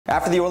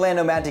After the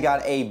Orlando Magic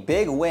got a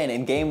big win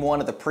in Game 1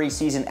 of the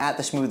preseason at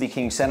the Smoothie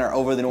King Center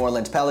over the New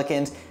Orleans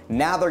Pelicans,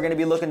 now they're going to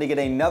be looking to get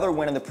another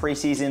win in the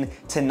preseason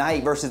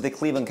tonight versus the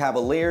Cleveland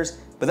Cavaliers.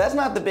 But that's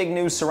not the big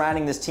news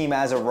surrounding this team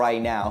as of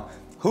right now.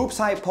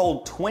 HoopsHype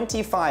polled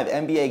 25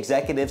 NBA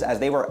executives as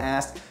they were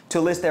asked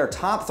to list their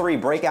top 3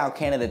 breakout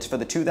candidates for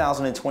the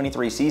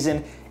 2023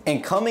 season,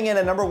 and coming in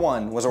at number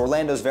 1 was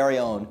Orlando's very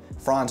own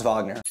Franz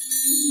Wagner.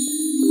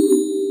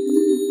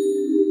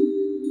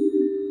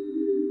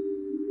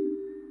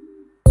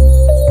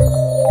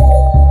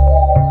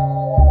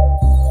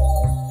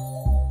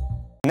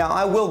 Now,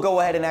 I will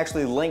go ahead and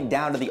actually link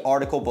down to the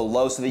article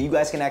below so that you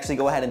guys can actually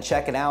go ahead and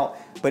check it out.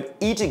 But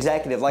each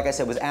executive, like I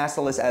said, was asked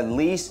to list at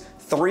least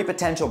 3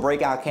 potential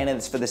breakout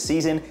candidates for the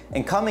season,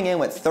 and coming in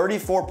with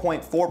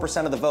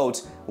 34.4% of the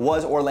votes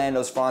was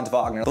Orlando's Franz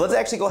Wagner. So let's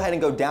actually go ahead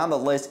and go down the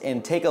list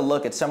and take a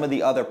look at some of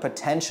the other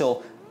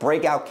potential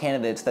breakout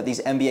candidates that these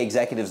NBA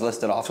executives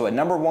listed off. So at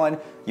number 1,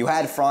 you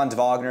had Franz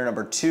Wagner.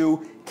 Number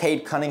 2,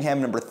 Cade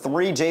Cunningham. Number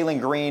 3, Jalen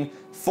Green.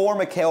 4,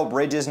 Mikal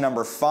Bridges.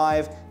 Number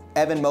 5,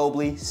 Evan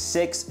Mobley.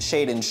 6,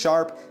 Shaedon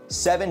Sharpe.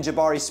 7,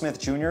 Jabari Smith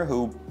Jr.,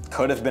 who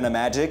could have been a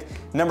Magic.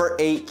 Number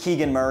 8,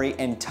 Keegan Murray,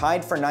 and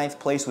tied for 9th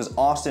place was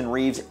Austin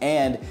Reeves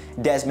and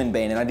Desmond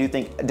Bane. And I do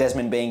think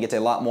Desmond Bane gets a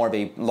lot more of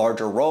a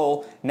larger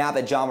role now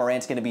that Ja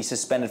Morant's going to be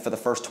suspended for the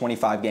first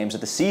 25 games of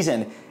the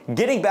season.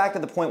 Getting back to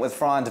the point with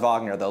Franz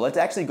Wagner, though, let's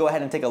actually go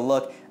ahead and take a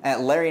look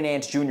at Larry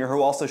Nance Jr.,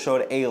 who also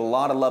showed a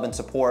lot of love and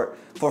support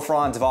for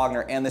Franz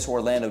Wagner and this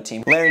Orlando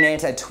team. Larry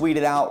Nance had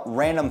tweeted out,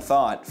 "Random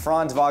thought,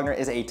 Franz Wagner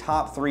is a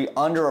top 3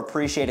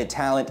 underappreciated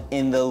talent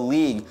in the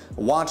league.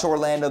 Watch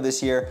Orlando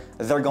this year.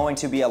 They're going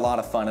to be a lot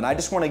of fun." And I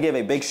just want to give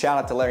a big shout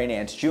out to Larry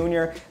Nance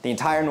Jr., the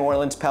entire New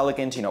Orleans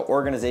Pelicans,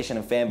 organization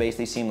and fan base.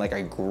 They seem like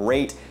a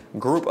great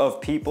group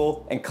of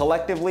people, and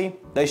collectively,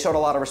 they showed a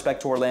lot of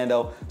respect to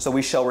Orlando, so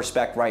we show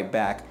respect right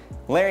back.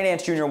 Larry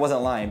Nance Jr.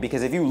 wasn't lying,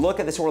 because if you look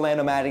at this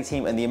Orlando Magic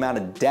team and the amount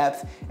of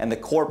depth and the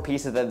core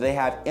pieces that they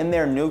have in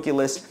their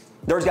nucleus,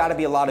 there's got to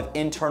be a lot of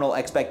internal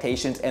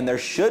expectations, and there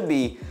should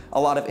be a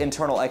lot of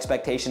internal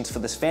expectations for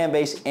this fan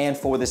base and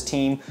for this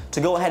team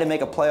to go ahead and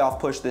make a playoff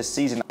push this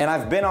season. And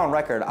I've been on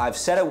record, I've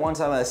said it once,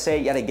 I'm going to say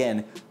it yet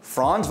again,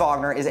 Franz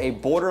Wagner is a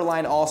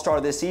borderline all-star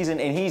this season,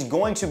 and he's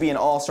going to be an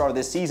all-star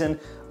this season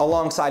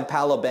alongside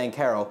Paolo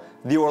Banchero.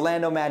 The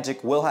Orlando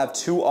Magic will have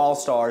 2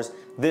 all-stars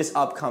this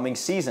upcoming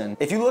season.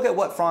 If you look at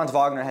what Franz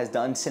Wagner has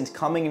done since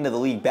coming into the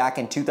league back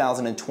in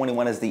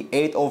 2021 as the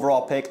 8th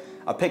overall pick,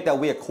 a pick that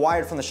we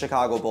acquired from the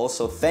Chicago Bulls,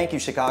 so thank you,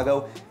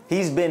 Chicago.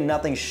 He's been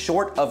nothing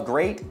short of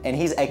great, and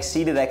he's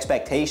exceeded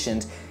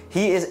expectations.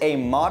 He is a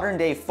modern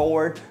day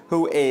forward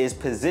who is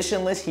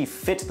positionless. He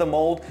fits the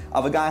mold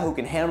of a guy who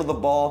can handle the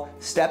ball,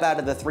 step out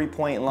of the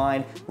 3-point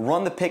line,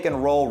 run the pick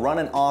and roll, run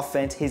an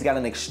offense. He's got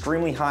an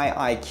extremely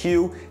high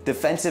IQ,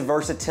 defensive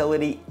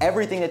versatility,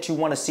 everything that you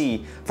want to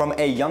see from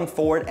a young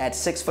forward at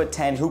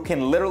 6'10" who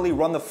can literally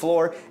run the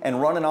floor and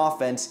run an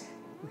offense.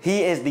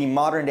 He is the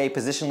modern day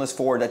positionless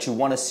forward that you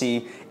want to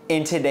see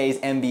in today's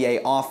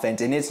NBA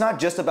offense. And it's not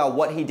just about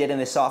what he did in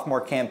his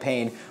sophomore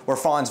campaign, where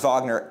Franz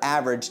Wagner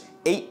averaged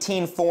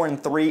 18, 4,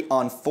 and 3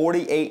 on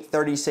 48,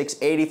 36,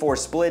 84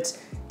 splits.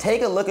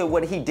 Take a look at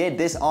what he did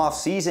this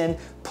offseason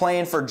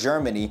playing for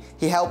Germany.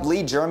 He helped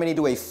lead Germany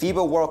to a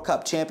FIBA World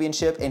Cup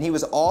Championship, and he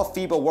was all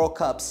FIBA World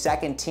Cup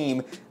 2nd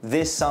team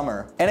this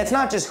summer. And it's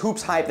not just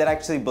HoopsHype that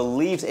actually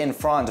believes in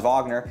Franz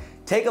Wagner.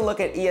 Take a look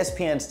at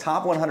ESPN's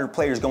top 100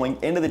 players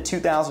going into the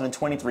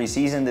 2023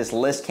 season. This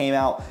list came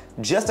out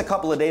just a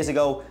couple of days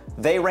ago.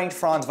 They ranked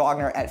Franz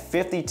Wagner at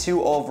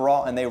 52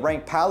 overall, and they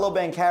ranked Paolo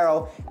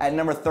Banchero at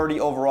number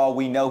 30 overall.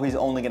 We know he's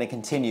only going to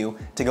continue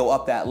to go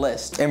up that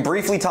list. And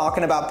briefly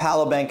talking about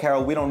Paolo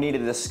Banchero, we don't need to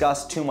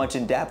discuss too much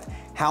in depth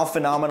how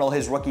phenomenal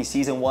his rookie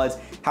season was,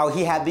 how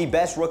he had the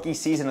best rookie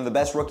season and the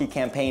best rookie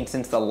campaign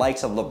since the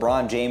likes of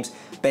LeBron James.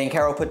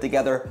 Banchero put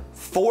together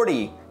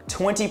 40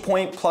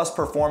 20-point plus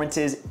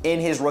performances in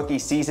his rookie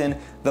season,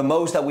 the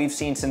most that we've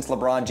seen since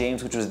LeBron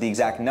James, which was the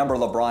exact number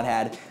LeBron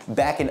had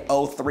back in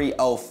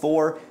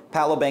 03-04.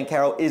 Paolo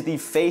Banchero is the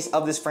face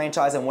of this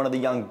franchise and one of the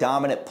young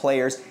dominant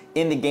players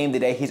in the game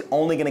today. He's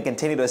only going to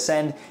continue to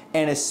ascend,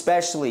 and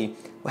especially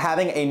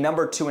having a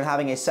number 2 and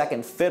having a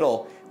second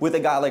fiddle with a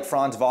guy like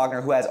Franz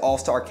Wagner, who has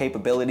all-star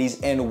capabilities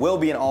and will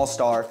be an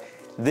all-star.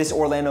 This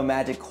Orlando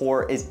Magic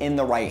core is in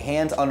the right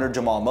hands under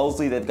Jamal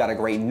Mosley. They've got a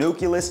great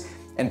nucleus,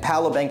 and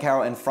Paolo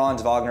Banchero and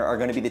Franz Wagner are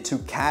going to be the 2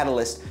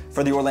 catalysts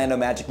for the Orlando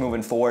Magic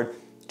moving forward.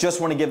 Just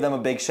want to give them a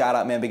big shout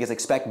out, man, because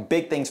expect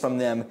big things from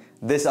them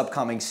this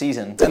upcoming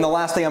season. And the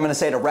last thing I'm going to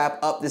say to wrap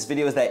up this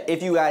video is that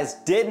if you guys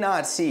did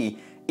not see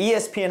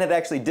ESPN had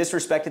actually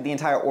disrespected the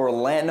entire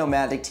Orlando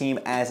Magic team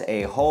as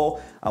a whole.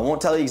 I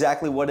won't tell you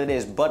exactly what it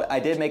is, but I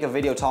did make a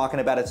video talking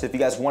about it, so if you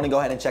guys want to go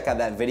ahead and check out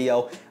that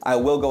video, I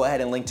will go ahead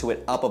and link to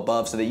it up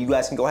above so that you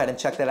guys can go ahead and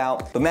check that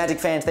out. But Magic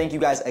fans, thank you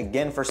guys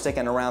again for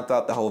sticking around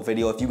throughout the whole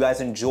video. If you guys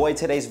enjoyed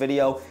today's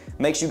video,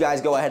 make sure you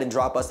guys go ahead and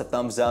drop us a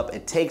thumbs up.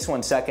 It takes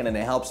 1 second and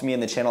it helps me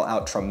and the channel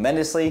out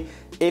tremendously.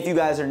 If you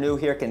guys are new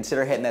here,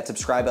 consider hitting that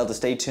subscribe bell to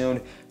stay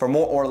tuned for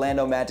more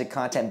Orlando Magic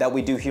content that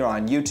we do here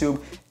on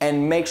YouTube.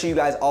 And make sure you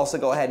guys also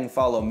go ahead and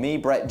follow me,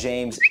 Brett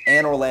James,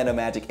 and Orlando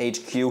Magic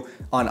HQ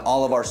on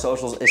all of our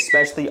socials,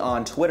 especially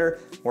on Twitter.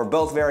 We're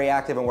both very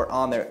active and we're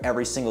on there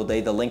every single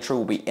day. The link tree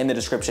will be in the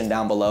description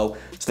down below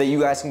so that you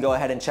guys can go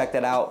ahead and check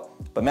that out.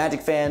 But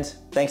Magic fans,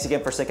 thanks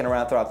again for sticking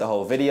around throughout the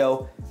whole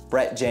video.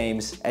 Brett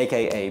James,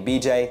 aka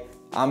BJ,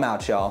 I'm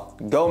out, y'all.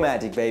 Go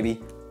Magic,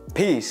 baby.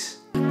 Peace.